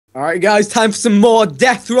Alright guys, time for some more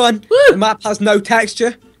Death Run. The map has no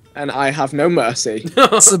texture, and I have no mercy.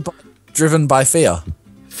 Driven by fear.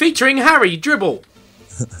 Featuring Harry Dribble.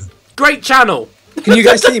 Great channel. Can you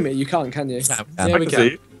guys see me? You can't, can you? Yeah, we can. We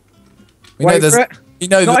know Wait there's. for it. You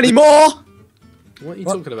know Not that anymore! What are you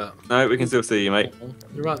talking about? No, we can still see you, mate.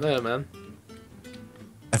 You're right there, man.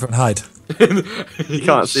 everyone hide. You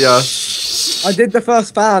can't see us. I did the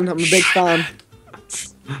first fan. I'm a big fan.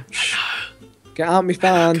 Get out me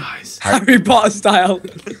fan. Guys. Harry Potter style.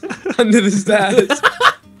 Under the stairs.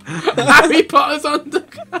 Harry Potter's under.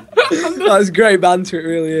 That's great banter, it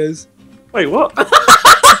really is. Wait, what?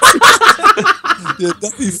 Yeah,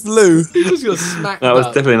 Duffy flew. He just got smacked That was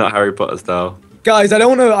up. definitely not Harry Potter style. Guys, I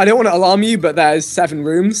don't want to alarm you, but there's 7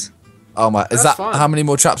 rooms. Oh my! Is That's that fine. how many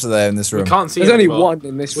more traps are there in this room? We can't see There's him only anymore. 1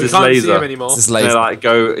 in this We room. This can't see laser. him anymore. This is It's lazy. gonna like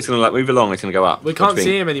go. It's gonna like move along. It's gonna go up. We can't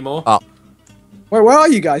see him anymore. Oh. Wait, where are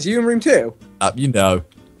you guys? Are you in room 2? You know.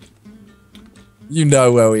 You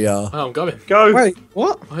know where we are. Oh, I'm going. Go. Wait,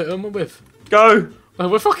 what? Wait, who am I with? Go. Oh,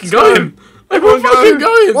 we're fucking go. going. Everyone Everyone fucking go.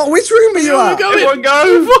 going. What? Which room are you We're at? going. Everyone go.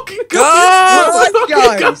 We're fucking going. Right, We're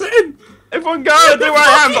fucking guys. going. Everyone go. I don't know where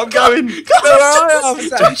I am. But I'm going.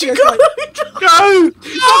 Josh, Go. Go.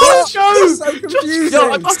 Oh, Go. this is so confusing.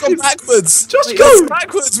 Yo, I've just gone backwards. Just Wait, go. that's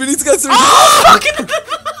backwards. We need to go through. Fucking.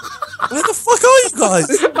 Where the fuck are you guys?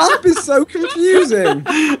 This map is so confusing.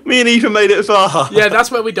 Me and Ethan made it far. Yeah, that's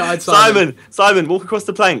where we died, Simon. Simon, walk across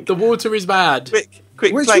the plank. The water is bad.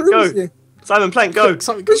 Quick, Which plank, room go. is he? Simon, plank, go.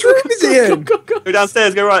 Simon, Which room is he in? Go. Go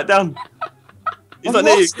downstairs, go right down. He's I've not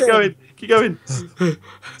near you. lost Keep him. going. Keep going.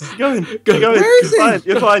 Keep going. Keep going. Where is he? You're fine.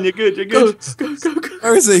 You're fine. You're good. You're Go. good.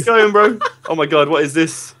 Where is he? Keep going, bro. Oh my god, what is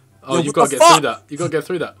this? Oh, Yo, you've what got to the get fuck? through that. You've got to get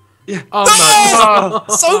through that. Yeah. Oh,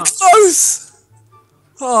 no. So close.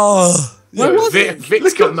 Oh. Where was Vic, it? Vic's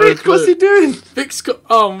Look got at no Vic. What's he clue. doing? Vic's got...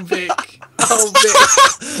 Oh, Vic. Oh,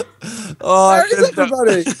 Vic. Oh, I Where is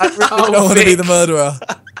everybody? don't want to be the murderer.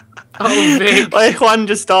 Oh, Vic. Wait, Juan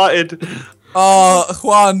just started. Oh,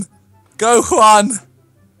 Juan. Go, Juan.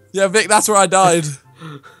 Yeah, Vic, that's where I died.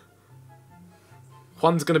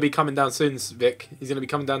 Juan's going to be coming down soon, Vic. He's going to be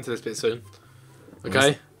coming down to this bit soon.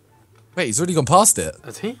 Okay? Wait, he's already gone past it.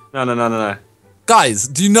 Has he? No. Guys,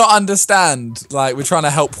 do you not understand? Like, we're trying to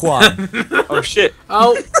help Juan. Oh shit.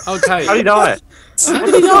 Oh, okay. How did he die? How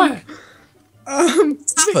did he die?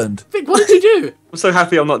 What's happened? Vic, what did you do? I'm so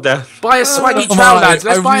happy I'm not deaf. Buy a swaggy Come trail, on, lads.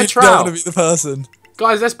 Let's I buy a really don't trail. want to be the person.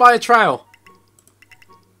 Guys, let's buy a trail.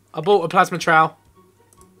 I bought a plasma trowel.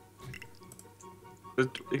 You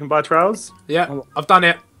can buy trowels? Yeah, I've done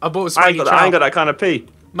it. I bought a I ain't swaggy got trowel. that kind of pee.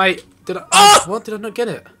 Mate, did I... Ah! What? Did I not get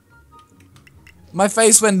it? My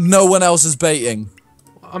face when no one else is baiting.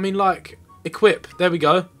 I mean, like, equip. There we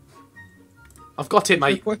go. I've got it,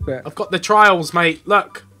 mate. Equip it. I've got the trials, mate.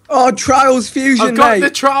 Look. Oh, Trials Fusion, I've got mate. the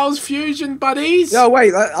trials fusion, buddies. No,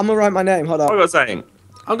 wait, I'm gonna write my name. Hold What on. was I saying?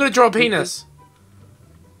 I'm going to draw a penis.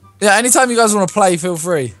 Yeah, anytime you guys want to play, feel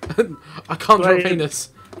free. I can't draw a Wait. penis.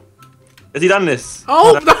 Has he done this?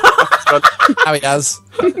 Oh, How he has.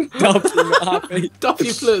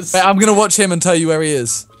 Duffy Plus. Wait, I'm going to watch him and tell you where he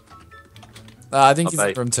is. I think he's in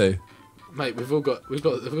Okay. room 2. Mate, we've all got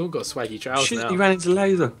swaggy trials Shit, now. he ran into the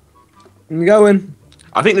laser. I'm going.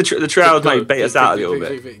 I think the trowels Go, might bait Vic, us out a Vic, little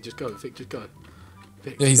Vic, bit. Vic, just go, Vic, just go.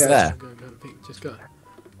 Vic, Yeah, he's Yeah. there. Go, Vic, just go.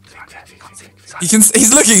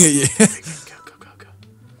 He's looking at you. Go.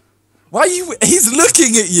 Why are you... He's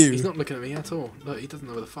looking at you. He's not looking at me at all. Look, he doesn't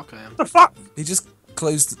know where the fuck I am. What the fuck? He just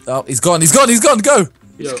closed... Oh, he's gone, go.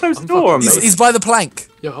 Yo, closed I'm the door on fucking- me. He's by the plank.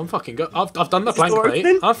 Yo, I'm fucking go. I've done the Is plank, the door mate.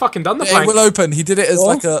 open? I've fucking done the It plank. will open. He did it as What?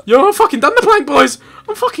 like a... Yo, I've fucking done the plank, boys.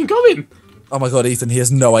 I'm fucking going. Oh my god, Ethan, he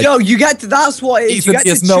has no idea. Yo, you get to. That's what it is. You Ethan, get he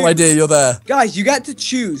has to no choose. idea you're there. Guys, you get to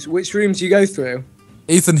choose which rooms you go through.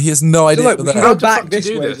 Ethan, he has no So idea look, you're we can there. go the back fuck to this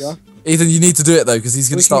do way, this? Josh. Ethan, you need to do it though, because he's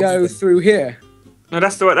going We to can start... go through here. No,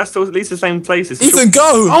 that's still at least the same places. Ethan,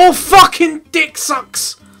 go! Oh, fucking dick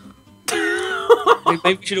sucks.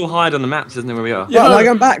 Maybe we should all hide on the maps, isn't it, where we are? Yeah, am I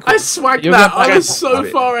going back? I swagged You're that. gonna- I was so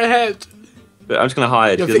Okay. far ahead. But I'm just gonna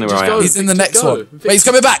hide. Yo, He doesn't know Vic, where I just am. go. He's in the Vic, next go. one. Vic, Wait, he's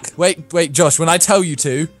coming back. Wait, Josh, when I tell you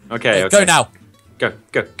to... Okay, Go okay. now. Go.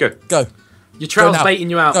 Go. Your trail's now. baiting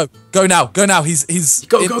you out. Go now. He's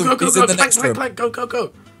Go, in go, the, go, go, he's go. in the Plank, next plank, room. plank. Go, go,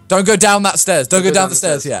 go. Don't go down that stairs. Don't go down the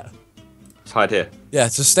stairs stairs. yet. Let's hide here. Yeah,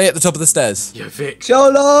 just stay at the top of the stairs. Yo, Vic.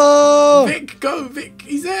 Solo! Vic, go, Vic.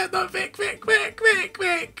 He's there. No, Vic.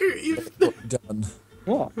 Done.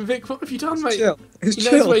 What? Vic, what have you done, mate? Chill. It's He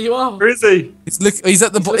knows chill. where you are. Where is he? He's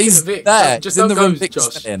at the... looking He's at Vic. there. Just He's in the don't room go, Vic Josh.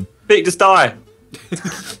 just went in. Vic, just die.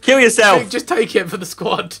 Kill yourself. Vic, just take it for the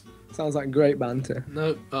squad. Sounds like great banter.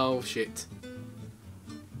 No. Oh, shit.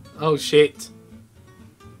 Oh, shit.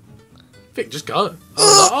 Vic, just go.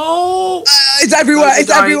 Oh! It's everywhere. It's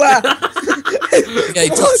Dying. everywhere. Okay,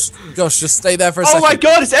 Josh, just stay there for a Oh second. my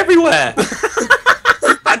god, it's everywhere!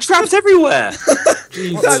 That trap's everywhere! That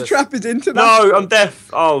Jesus. trap is international. No, I'm deaf.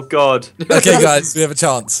 Oh god. Okay, guys, we have a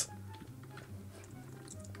chance.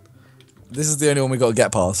 This is the only one we got to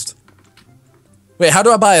get past. Wait, how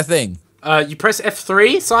do I buy a thing? You press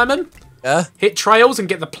F3, Simon. Yeah? Hit trails and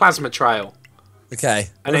get the plasma trail. Okay.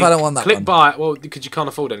 What And if then I don't want that click one? buy. Well, because you can't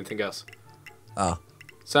afford anything else. Oh,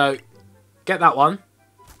 So, get that one.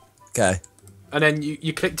 okay. And then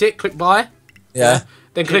you clicked it, click buy. Yeah.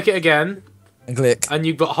 Then click it again. And click. And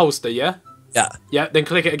you've got holster, yeah? Yeah. Yeah, then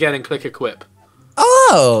click it again and click equip.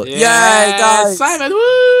 Oh! Yay, guys! Simon,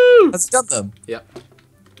 woo! Let's jump them. Yep.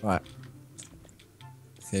 Right.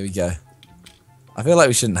 Here we go. I feel like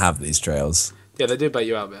we shouldn't have these trails. Yeah, they do bait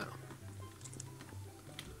you out a bit.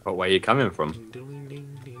 What way are you coming from?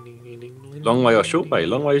 Long way or short way?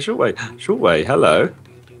 Long way or short way? Short way, hello.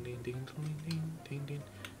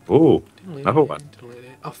 Ooh, another one.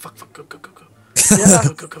 Oh, fuck, go. Yeah.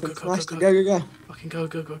 Go. Smash it. Go. Fucking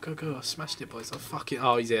go. I smashed it, boys.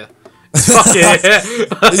 Oh, he's here. Fuck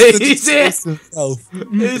it. He's here. Himself. He's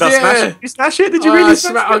Did I smash here. it? Did you smash it? Did you really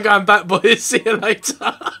smash I'm it? going back, boys. See you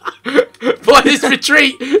later. Boys,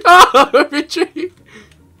 retreat. Oh, retreat.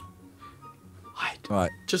 Hide.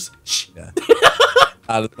 Right. Just shh. Yeah.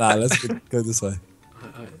 Nah, let's go this way.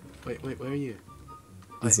 Wait, where are you?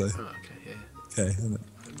 This way. Oh, okay, yeah. Okay.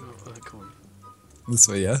 Oh, come on. This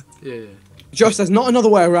way, yeah? Yeah. Josh, there's not another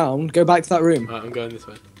way around. Go back to that room. Alright, I'm going this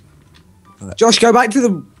way. Josh, go back to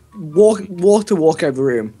the water walkover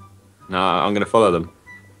room. No, I'm going to follow them.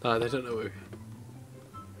 No, they don't know where.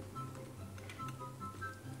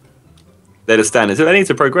 They're just standing. So they need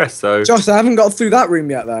to progress, so... Josh, I haven't got through that room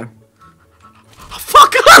yet, though.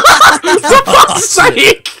 Fuck! For fuck's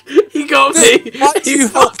sake! He got me! Why do you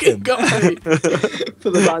He help fucking him? got me! For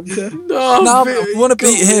the banter. No, No, Vic, I want to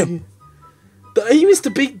he beat got him. me. The aim is to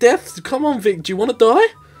beat death. Come on, Vic. Do you want to die?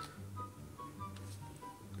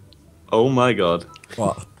 Oh my god.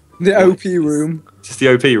 What? The OP room. Just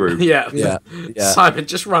the OP room. Yeah. Yeah. Yeah. Simon,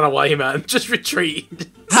 just run away, man. Just retreat.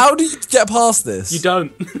 How do you get past this? You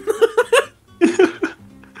don't.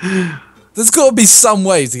 There's got to be some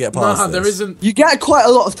way to get past No, this. there isn't. You get quite a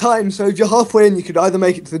lot of time, so if you're halfway in, you could either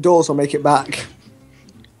make it to the doors or make it back.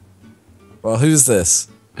 Well, who's this?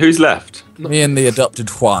 Who's left? Me and the adopted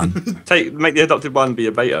Juan. Make the adopted one be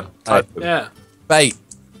a beta. Type them. Yeah. Bait.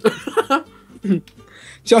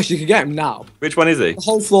 Josh, you could get him now. Which one is he? The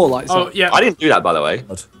whole floor lights Oh, up. yeah. I didn't do that, by the way.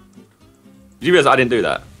 God. Did you realise I didn't do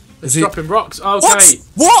that? Is he... Dropping rocks. Okay. What?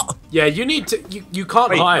 What? Yeah, you need to. You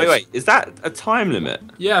can't hide. Wait. Is that a time limit?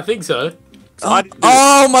 Yeah, I think so. 'Cause I didn't do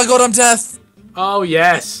Oh my god, I'm deaf. Oh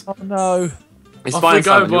yes. Oh no. it. It's off fine, we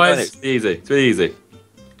go, Simon, you're boys. fine, It's easy. It's really easy.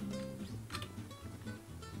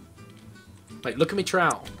 Wait, look at me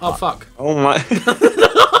trowel. Oh fuck. Oh my.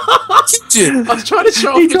 Kitchen. I was trying to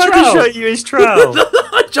show He off the tried to trowel. show you his trowel.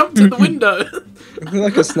 I jumped in the window.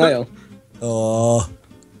 Like a snail. Oh.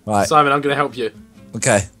 Right. Simon, I'm gonna help you.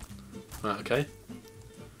 Okay. Right, okay.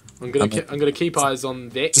 I'm gonna keep eyes on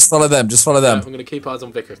Vic. Just follow them. Just follow Yeah, them. I'm gonna keep eyes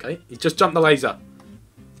on Vic. Okay. He's just jumped the laser.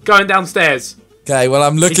 Going downstairs. Okay. Well,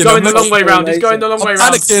 I'm looking. He's going I'm the long looking. way round. He's going the long way I'm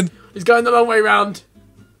round. panicking. He's going the long way round.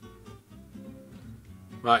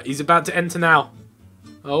 Right, he's about to enter now.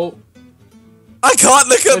 Oh. I can't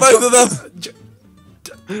look at both of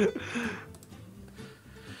them.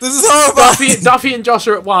 This is horrible. Duffy and Josh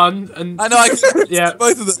are at one, and I know. I can Yeah. yeah.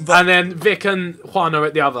 both of them, but and then Vic and Juan are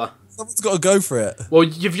at the other. someone's got to go for it. Well,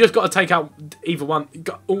 you've just got to take out either one.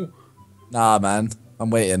 Oh, Nah, man. I'm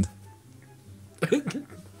waiting. Ooh.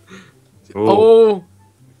 oh,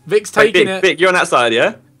 Vic's Hey, taking Vic, it. Vic, you're on that side,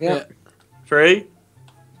 yeah? Yeah. 3,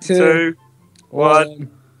 2, 2,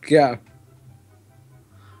 1. go.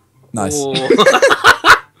 Nice.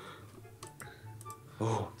 Oh.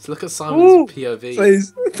 Let's look at Simon's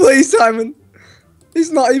POV. Please, Simon.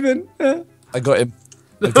 He's not even. I got him.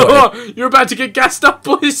 I got him. You're about to get gassed up,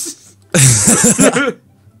 boys.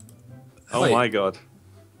 Oh Wait. my god.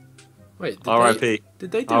 Wait, R.I.P.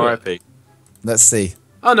 Did they do it? R.I.P. Let's see.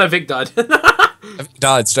 Oh no, Vic died. I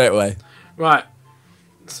died straight away. Right.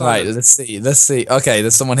 Right, let's see. Let's see. Okay,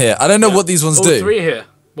 there's someone here. I don't know what these ones All do. three here.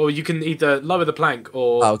 Well, you can either lower the plank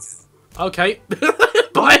or. Oh, Okay.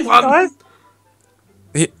 Buy one. I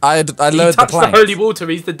He lowered the touched the plank. holy water.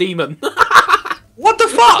 He's the demon. What the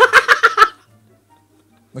fuck?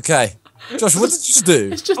 Okay. Josh, what did you just do?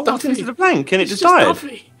 It's just I walked Duffy. into the plank and it It's just died.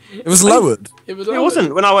 Duffy. It was lowered. It was. It lowered.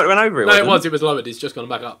 wasn't when I went over it. No, it wasn't. was. It was lowered. It's just gone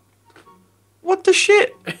back up. What the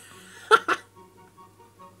shit?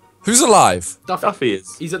 Who's alive? Duffy. Duffy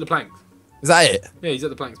is. He's at the planks. Is that it? Yeah, he's at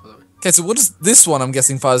the planks, by the way. Okay, so what does this one? I'm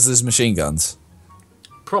guessing fires those machine guns.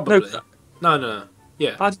 Probably. No.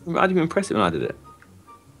 Yeah. I didn't even press it when I did it.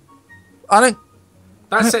 I don't.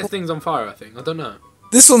 That sets things on fire, I think. I don't know.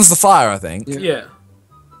 This one's the fire, I think. Yeah.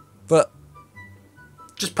 But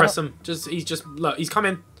Just press him. Look, he's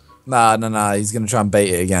coming. nah. He's gonna try and bait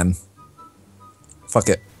it again. Fuck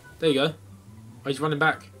it. There you go. Oh, he's running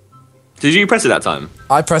back. Did you press it that time?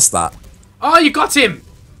 I pressed that. Oh, you got him!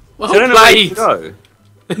 Well I don't know where you played! go.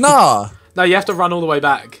 Nah. No, you have to run all the way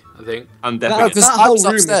back, I think. I'm That, definitely. because that I whole was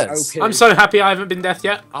room upstairs. is OP. I'm so happy I haven't been death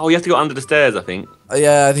yet. Oh, you have to go under the stairs, I think.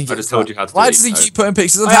 Yeah, I think I it's just told that. you how to Why do it, does he so- keep putting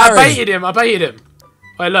pictures of I Harry? baited him.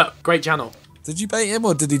 Wait, look, great channel. Did you bait him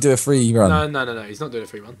or did he do a free run? No, he's not doing a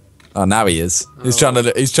free one. Oh, now he is. He's trying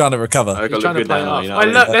to recover. I He's got trying to to look good play it now. off. You know Wait,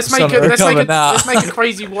 what I look, mean? let's Trying to recover now. make a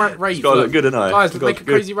crazy rave. It's got to look good, isn't it? Guys, It's let's got make a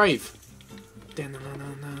to look crazy rave.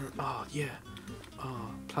 Oh, yeah. Oh,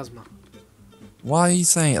 plasma. Why are you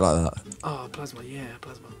saying it like that? Oh, plasma, yeah,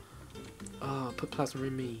 plasma. Oh, put plasma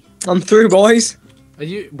in me. I'm through, boys. Are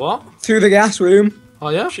you, what? Through the gas room. Oh,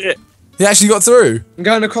 yeah? good. Shit. He actually got through. I'm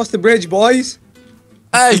going across the bridge, boys.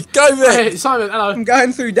 Hey, go Vic! Hey, Simon, hello. I'm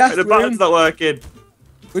going through death The room. button's not working.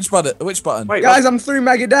 Which button? Which button? Wait, Guys, I'm through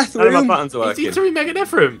mega death none of my room. buttons are Is he working. through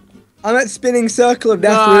Megadeth room? I'm at spinning circle of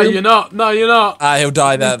death No, room. you're not. No, you're not. Ah, he'll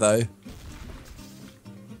die there though.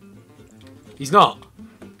 He's not.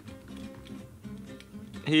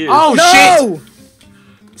 He is. Oh, No!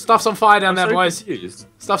 shit! Stuff's on fire down I'm there, so boys. confused.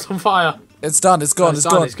 Stuff's on fire. It's done. It's gone. Oh, It's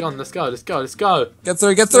gone. It's gone. Let's go. Get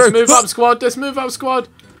through. Get through. Let's move up, squad. Let's move up, squad.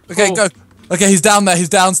 Okay, Oh. go. Okay, he's down there. He's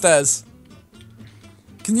downstairs.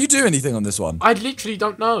 Can you do anything on this one? I literally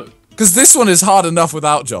don't know. Because this one is hard enough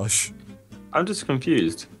without Josh. I'm just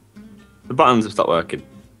confused. The buttons have stopped working.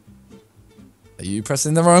 Are you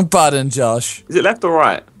pressing the wrong button, Josh? Is it left or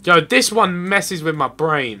right? Yo, this one messes with my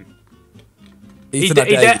brain. Ethan, I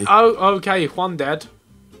dare you. Oh, okay. One dead.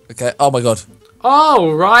 Okay. Oh my god.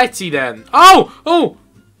 Oh, righty then. Oh!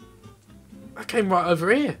 I came right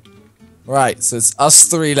over here. Right. So it's us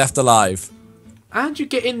three left alive. How'd you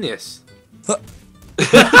get in this? Not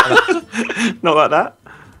like that.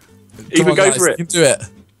 Ethan, Come on, go guys, for You it. can do it.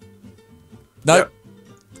 No. Yep.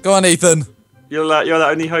 Go on, Ethan. You're the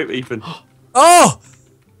only hope, Ethan. Oh!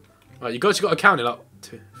 Right, you got to count it up.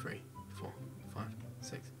 2, 3, 4, 5,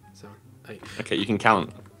 6, 7, 8. Okay, you can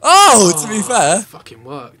count. Oh! To be fair, Fucking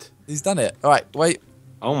worked. he's done it. All right. Wait.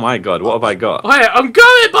 Oh my god, what have I got? Wait, I'm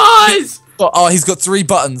going, boys! Oh, he's got 3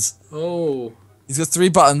 buttons. Oh, He's got 3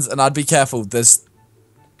 buttons, and I'd be careful. There's.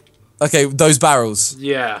 Okay, those barrels.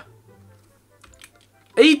 yeah.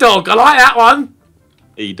 E-Dog, I like that one.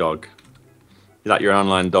 E-dog. You like your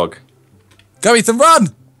online dog. Go, Ethan, run!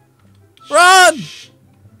 Run!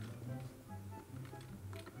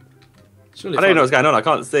 Surely I don't even know what's going on, I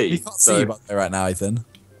can't see. You can't so- see you up there right now, Ethan.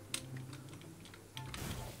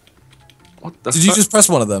 What the Did you fuck? just press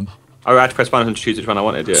one of them? Oh, I had to press buttons and choose which one I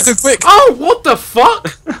wanted, yeah. Ethan, quick! Oh, what the fuck?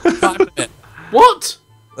 What?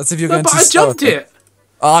 Let's if you're No, going but too I slow. jumped it.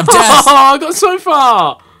 Oh, I'm Oh, dead! I got so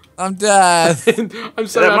far. I'm dead! I'm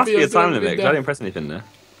so There happy. must be I'm a so time happy limit, because I there. didn't press anything there.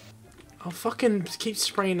 Oh, fucking keep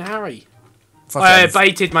spraying Harry. Fuck Oh, it.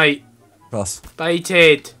 baited, mate. Pass.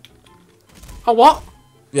 Baited. Oh, what?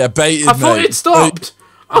 Yeah, baited, I thought mate. it stopped.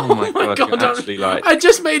 Oh my god, you're I- actually like... I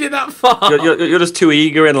just made it that far. You're just too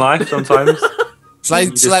eager in life sometimes. Shall I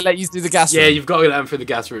just- let you through the gas room? Yeah, you've got to let him through the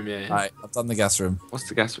gas room, yeah. Alright, I've done the gas room. What's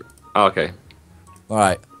the gas? Oh, okay.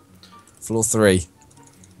 Alright. Floor 3.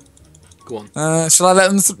 Go on. Shall I let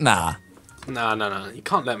them Nah. No. You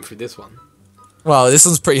can't let him through this one. Well, this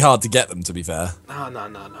one's pretty hard to get them, to be fair. No.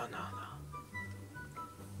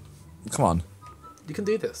 Come on. You can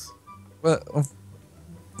do this. Well,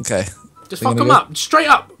 okay. Just They're fuck gonna them go- up. Straight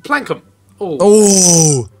up. Plank them. Oh.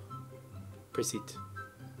 Oh! Proceed.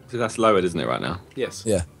 So that's lowered, isn't it, right now? Yes.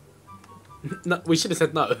 Yeah. No, we should have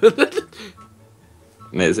said no.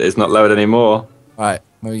 And it's not lowered anymore. Alright,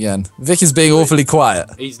 move again. Vic is being awfully quiet.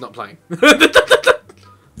 He's not playing.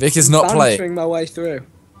 Vic is not playing. Bantering my way through.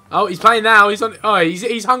 Oh, he's playing now. He's on. Oh,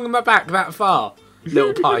 he's hung my back that far.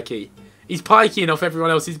 Little pikey. He's piking off everyone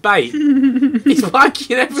else's bait. He's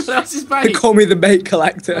piking everyone else's They bait. call me the bait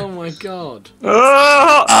collector. Oh my god.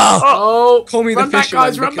 Ah! Oh, Call me run the back, fisherman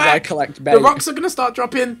guys. Run because I back. collect bait. The rocks are gonna start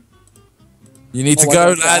dropping. You need to Oh, I go,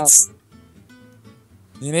 don't get lads.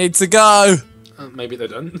 You need to go. Maybe they're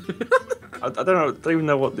done. I don't even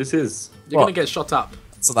know what this is. You're What? gonna get shot up.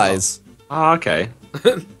 So that is. Ah, okay.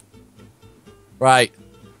 Right.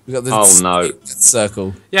 We got this Oh no.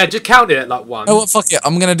 circle. Yeah, just count it at like 1. Oh, what? Fuck it.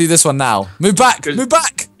 I'm gonna do this one now. Move back. Good. Move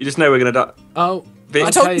back. You just know we're gonna die. Oh, Vic. I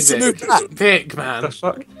told okay, you to Vic. move back. Vic, man. The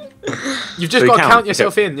fuck? You've just So got to count, count okay.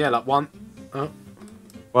 yourself in. Yeah, like 1. Oh.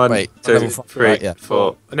 1, Wait, 2, level 5, 3, right, yeah.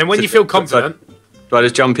 4. And then when you feel confident, Do I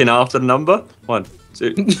just jump in after the number? 1,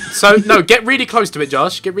 2. so no, get really close to it,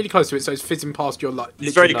 Josh. Get really close to it so it's fizzing past your like.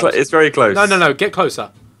 It's very literal close. nose. It's very close. No. Get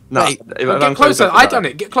closer. No, Wait. if No, I'm get close closer. enough, I done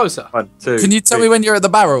it. Get closer. 1, 2. Can you tell 3, me when you're at the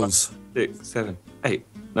barrels? 6, 7, 8,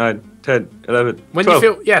 9, 10, 11, When 12.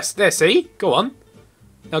 you feel yes, there. See, go on.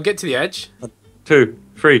 Now get to the edge. 2,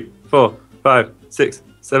 3, 4, 5, 6,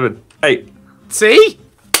 7, 8. See,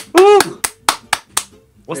 Woo!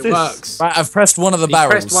 What's it this? works. Right, I've pressed one of the He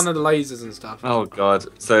barrels. pressed one of the lasers and stuff. Oh god.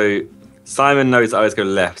 So Simon knows I always go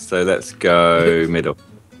left, so let's go middle.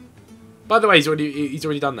 By the way, he's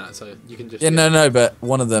already done that, so you can just. Yeah, no, but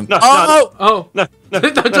one of them. No, oh! Oh No, no,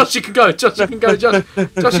 Josh, you can go. Josh, you can go. Josh,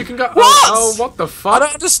 you can go. What? Oh, what the I fuck?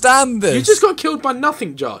 don't understand this. You just got killed by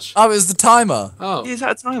nothing, Josh. Oh, it was the timer. Oh, Is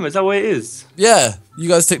that time? Is that what it is? Yeah, you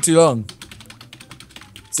guys took too long.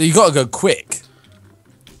 So you gotta go quick.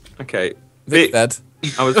 Okay. Vic Vic, dead.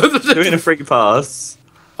 I was doing a free pass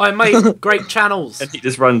I made great channels. and he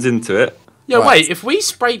just runs into it. Yeah, Right. wait. If we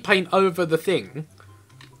spray paint over the thing,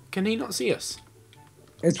 can he not see us?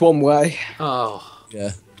 It's one way. Oh.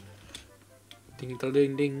 Yeah. Ding ding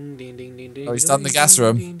ding ding ding ding ding ding. Oh, he's done the gas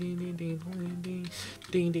room. Ding ding ding ding ding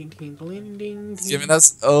ding ding ding ding ding. He's giving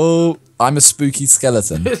us. Oh, I'm a spooky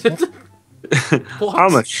skeleton. What?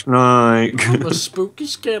 I'm a snake. I'm a spooky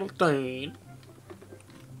skeleton.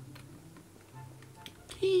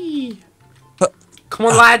 Eee. Come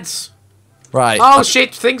on, lads. Right. Oh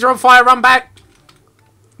shit! Things are on fire. Run back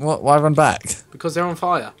What? Why run back? because they're on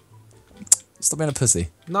fire. Stop being a pussy.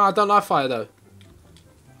 No, I don't like fire though.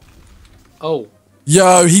 Oh,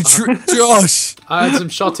 Yo, Josh, I had some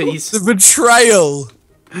shotties. the betrayal.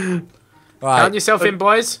 Right. Count yourself in,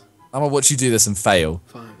 boys. I'm gonna watch you do this and fail.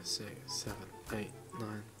 5, 6, 7, 8,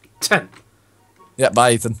 9, 10. Yeah,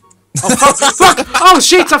 bye, Ethan. Oh fuck! Fuck! Oh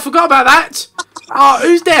shit! I forgot about that. Oh,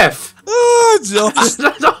 who's deaf? Oh, Josh.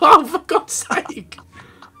 Oh, for God's sake!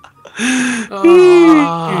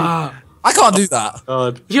 Ah. I can't do that.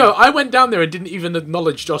 God. Yo, I went down there and didn't even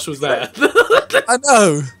acknowledge Josh was there. I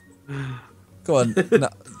know. Go on. No,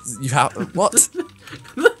 you have what?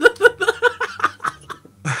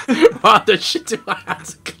 What the shit do I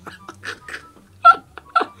have to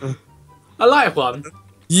I like one.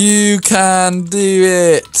 You can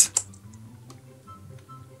do it.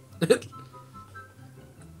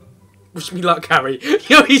 Wish me luck, Harry.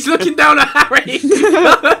 Yo, he's looking down at Harry.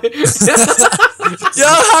 Yo,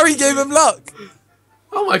 Harry gave him luck.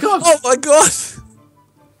 Oh my god. Oh my god. Is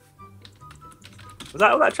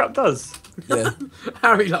that what that trap does? Yeah.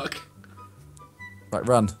 Harry luck. Right,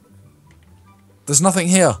 run. There's nothing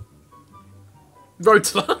here. Road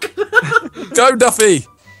to luck. Go, Duffy.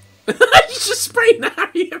 He's just spraying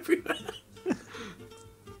Harry everywhere.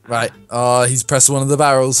 Right. Oh, he's pressed one of the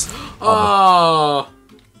barrels. Oh.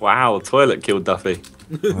 Wow, toilet killed Duffy.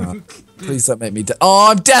 Please don't make me death. Oh,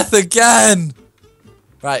 I'm death again.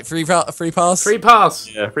 Right, free pass. Free pass.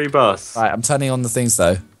 Yeah, free bus. Right, I'm turning on the things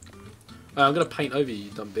though. I'm gonna paint over you,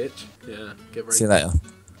 dumb bitch. Yeah, get ready. See you later.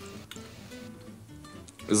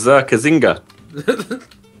 Zerkazinga.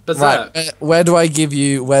 Berserk. Right, where do I give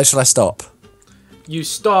you? Where shall I stop? You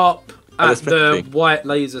stop Oh, at the the spin thing. white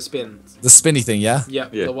laser spins. The spinny thing, yeah.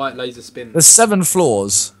 Yep, Yeah. the white laser spins. There's 7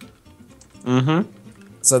 floors, Mm-hmm.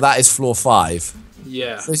 so that is floor 5.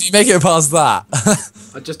 Yeah. So if you make it past that,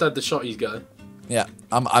 I just had the shotties go. yeah,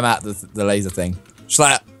 I'm at the laser thing. Shall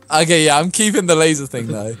I? Okay, yeah, I'm keeping the laser thing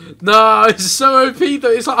though. No, it's so OP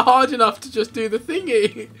though. It's like hard enough to just do the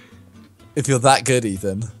thingy. If you're that good,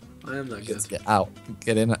 Ethan, I am that good. get out,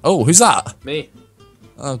 get in. Oh, who's that? Me.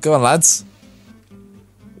 Oh, go on, lads.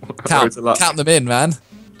 Count them in, man. 13,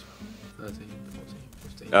 14,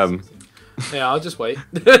 15, Um. 16. Yeah, I'll just wait.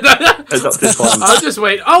 There's up this one. I'll just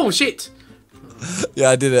wait. Oh shit! Yeah,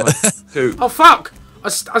 I did it. 2, Oh fuck! I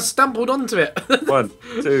stumbled onto it. 1,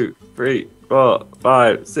 2, 3, 4,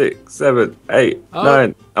 5, 6, 7, 8, Oh.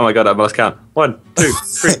 9. Oh my god, I lost count. 1, 2,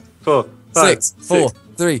 3, 4, 5, 6, 4,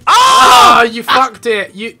 3. Ah! You fucked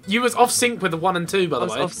it. You was off sync with the 1 and 2, by I the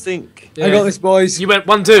was way. off sync. Yeah. I got this, boys. You went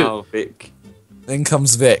 1, 2. Oh, Vic. Then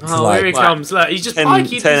comes Vic. Oh, here he like, comes. Look, he's just 10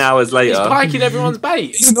 piking. 10 hours He's later. piking everyone's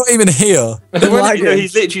bait. he's not even here. I'm lagging. No,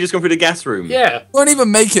 he's literally just gone through the gas room. Yeah, Won't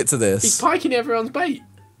even make it to he's this. piking everyone's bait.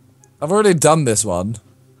 I've already done this one.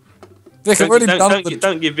 Vic, I've Don't, already don't, done don't, the. gi-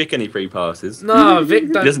 don't give Vic any free passes. No, Vic He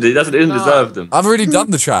don't. doesn't No. deserve them. I've already done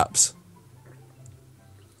the traps.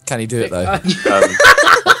 Can he do it though?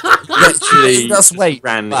 Literally Just wait.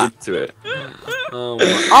 ran back. into it. Oh,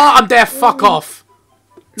 I'm there. Fuck off.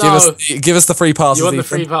 No, Give us the free passes. you want the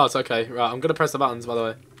Ethan. free pass? Okay, right. I'm gonna press the buttons. By the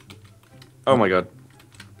way. Oh my god.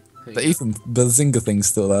 The Ethan Bazinga thing's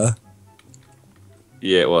still there.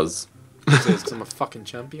 Yeah, it was. Because I'm a fucking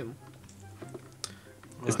champion.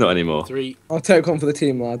 It's not anymore. 3. I'll take one for the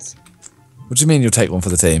team, lads. What do you mean you'll take one for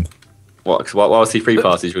the team? What? 'Cause while I see free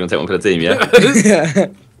passes, you're gonna take one for the team, yeah? Yeah.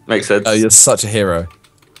 Makes sense. Oh, you're such a hero.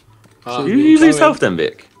 You lose health then,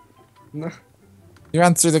 Vic. No. You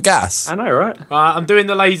ran through the gas. I know, right? I'm doing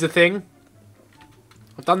the laser thing.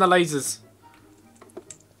 I've done the lasers.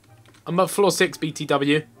 I'm at floor 6,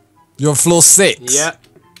 BTW. You're on floor 6. Yeah.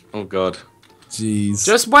 Oh god. Jeez.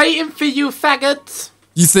 Just waiting for you, faggot.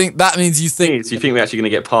 You think that means you think? So you think we're actually gonna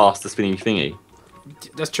get past the spinning thingy?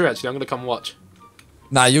 That's true. Actually, I'm gonna come watch.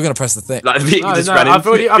 Nah, you're gonna press the thing. Like Vic No, just no, ran in. I've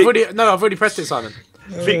already pressed it, Simon.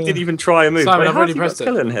 Vic didn't even try a move. Simon, Wait, I've how already have you got pressed it.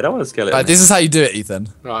 skeleton head. I want a skeleton. Right, this is how you do it, Ethan.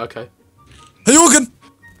 Right, okay. Hey, Organ!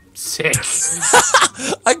 Sick.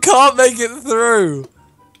 I can't make it through.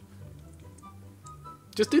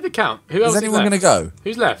 Just do the count. Who else Is anyone left? gonna go?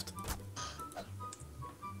 Who's left?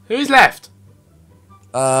 Who's left?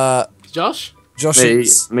 Josh?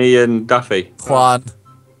 Josh, me and Duffy. Juan,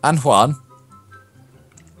 and Juan.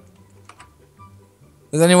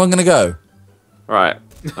 Is anyone gonna go? Right.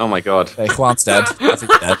 Oh my god. Okay, Juan's dead. I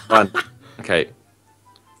think dead. One. Okay.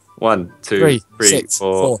 1, 2, 3, 3, 6,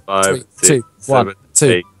 4, 5, 3, 6, 2, 1, 7, 2,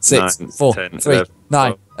 8, 6, 9, 4, 10, 3, 11,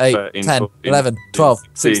 9, 8, 13, 10, 14, 11, 12,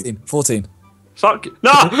 16. 16, 14. Fuck.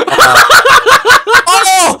 No!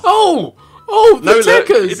 Oh! Oh, the No look.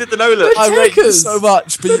 Techers! Is it the no look? I rate you Techers! so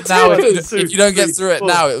much, but now Techers! if you don't get through it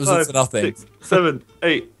now, it was all for nothing. 6, 7,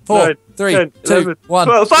 8, 4, 9, 3, 10, 2, 11, 1.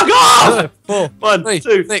 12. Fuck off! 4, 1, 3,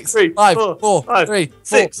 2, 6, 3, 5, 4, 4, 5, 3, 4.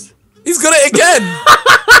 6. He's got it again!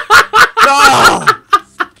 No!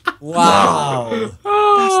 Wow. That's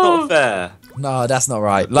not fair. No, that's not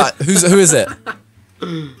right. Like, who is it?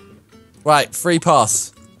 Right, free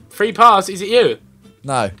pass. Free pass, is it you?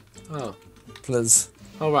 No, Oh. please.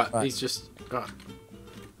 Oh, right. Right. He's just... Right.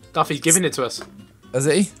 Duffy's giving it to us. Is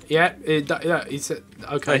he? Yeah, yeah, he said... No,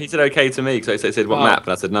 Okay. he said okay to me because I said what Oh. map,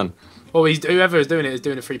 and I said none. Well, whoever is doing it is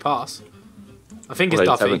doing a free pass. I think it's Well,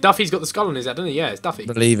 they Duffy. haven't- Duffy's got the skull on his head, doesn't he? Yeah, it's Duffy.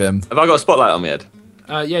 Believe him. Have I got a spotlight on my head?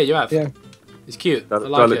 Yeah, you have. Yeah. It's cute. Do I I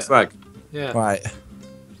like look it. swag? Yeah. Right.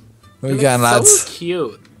 Where It we going, looks lads? So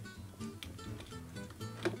cute.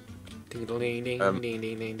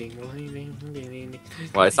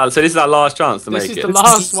 Right, so this is our last chance to This make is it. the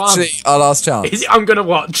last one. Actually, our last chance. I'm gonna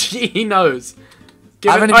watch. He knows.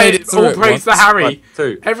 Give I've only oh, made it through all it praise to once. Harry. 1,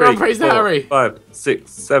 2, Everyone 3, praise the 4, Harry. 5,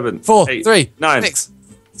 6, 7, 4, 8, 3, 9. 6,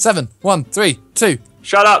 7, 1, 3, 2,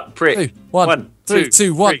 Shut up, prick. 2, 1, 3,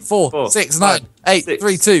 2, 1, 4, 6, 9, 8,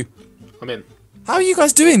 3, 2. I'm in. How are you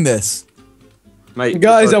guys doing this? Mate,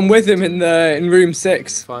 Guys, I'm with him in room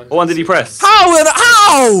 6. Fine. What one did he press?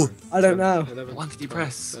 How? I don't know. 11, What did he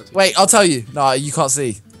press? 13. Wait, I'll tell you. No, you can't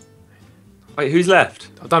see. Wait, who's left?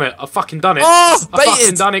 I've done it. I've fucking done it. Oh, I've fucking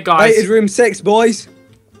baited. done it, guys. Rated room 6, boys.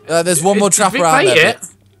 There's one more Did trap Vic around bait there. it?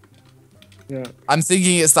 Yeah. I'm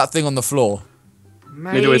thinking it's that thing on the floor.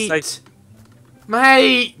 Middle is Mate. safe.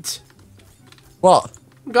 Mate. What?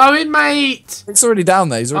 I'm going, mate. It's already down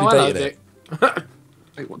there. He's Oh, already hello, baited it. Vic.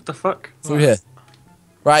 Wait, what the fuck? Through here.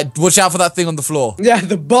 Right, watch out for that thing on the floor. Yeah,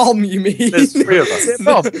 the bomb, you mean? There's 3 of us.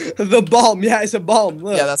 The bomb, yeah, it's a bomb.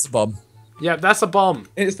 Look. Yeah, that's a bomb. Yeah, that's a bomb.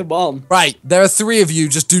 It's the bomb. Right, there are 3 of you.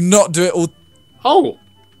 Just do not do it all. Oh.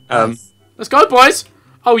 Let's go, boys.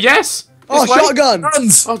 Oh, yes. Oh, This way. shotgun!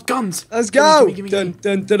 Guns! Oh, guns. Let's go! Gimme, gimme, Dun, gimme.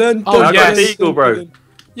 dun, dun, dun, Oh, dun, I got yes. an eagle, bro.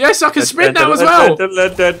 Yes, I can sprint now as well.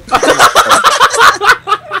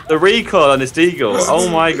 The recoil on this eagle. Oh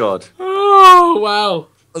my god. Oh, wow.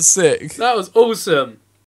 That's sick. That was awesome.